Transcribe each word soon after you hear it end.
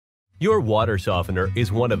Your water softener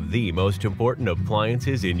is one of the most important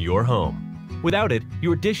appliances in your home. Without it,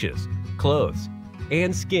 your dishes, clothes,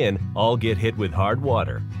 and skin all get hit with hard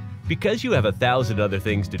water. Because you have 1,000 other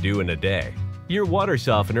things to do in a day, your water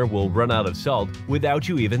softener will run out of salt without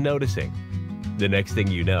you even noticing. The next thing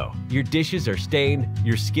you know, your dishes are stained,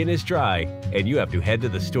 your skin is dry, and you have to head to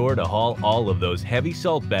the store to haul all of those heavy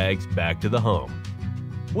salt bags back to the home.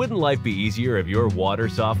 Wouldn't life be easier if your water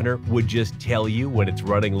softener would just tell you when it's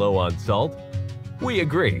running low on salt? We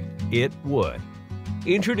agree, it would.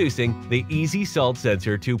 Introducing the EZsalt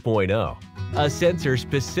Sensor 2.0, a sensor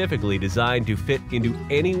specifically designed to fit into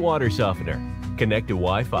any water softener, connect to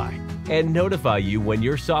Wi-Fi, and notify you when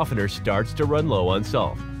your softener starts to run low on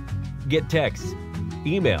salt. Get texts,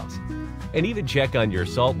 emails, and even check on your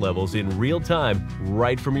salt levels in real time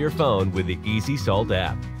right from your phone with the EZsalt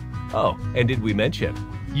app. Oh, and did we mention,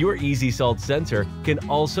 your EZsalt sensor can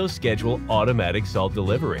also schedule automatic salt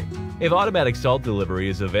delivery. If automatic salt delivery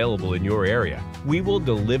is available in your area, we will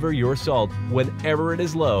deliver your salt whenever it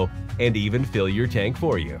is low and even fill your tank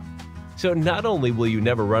for you. So not only will you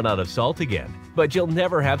never run out of salt again, but you'll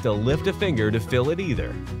never have to lift a finger to fill it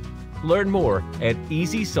either. Learn more at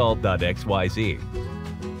EZsalt.xyz.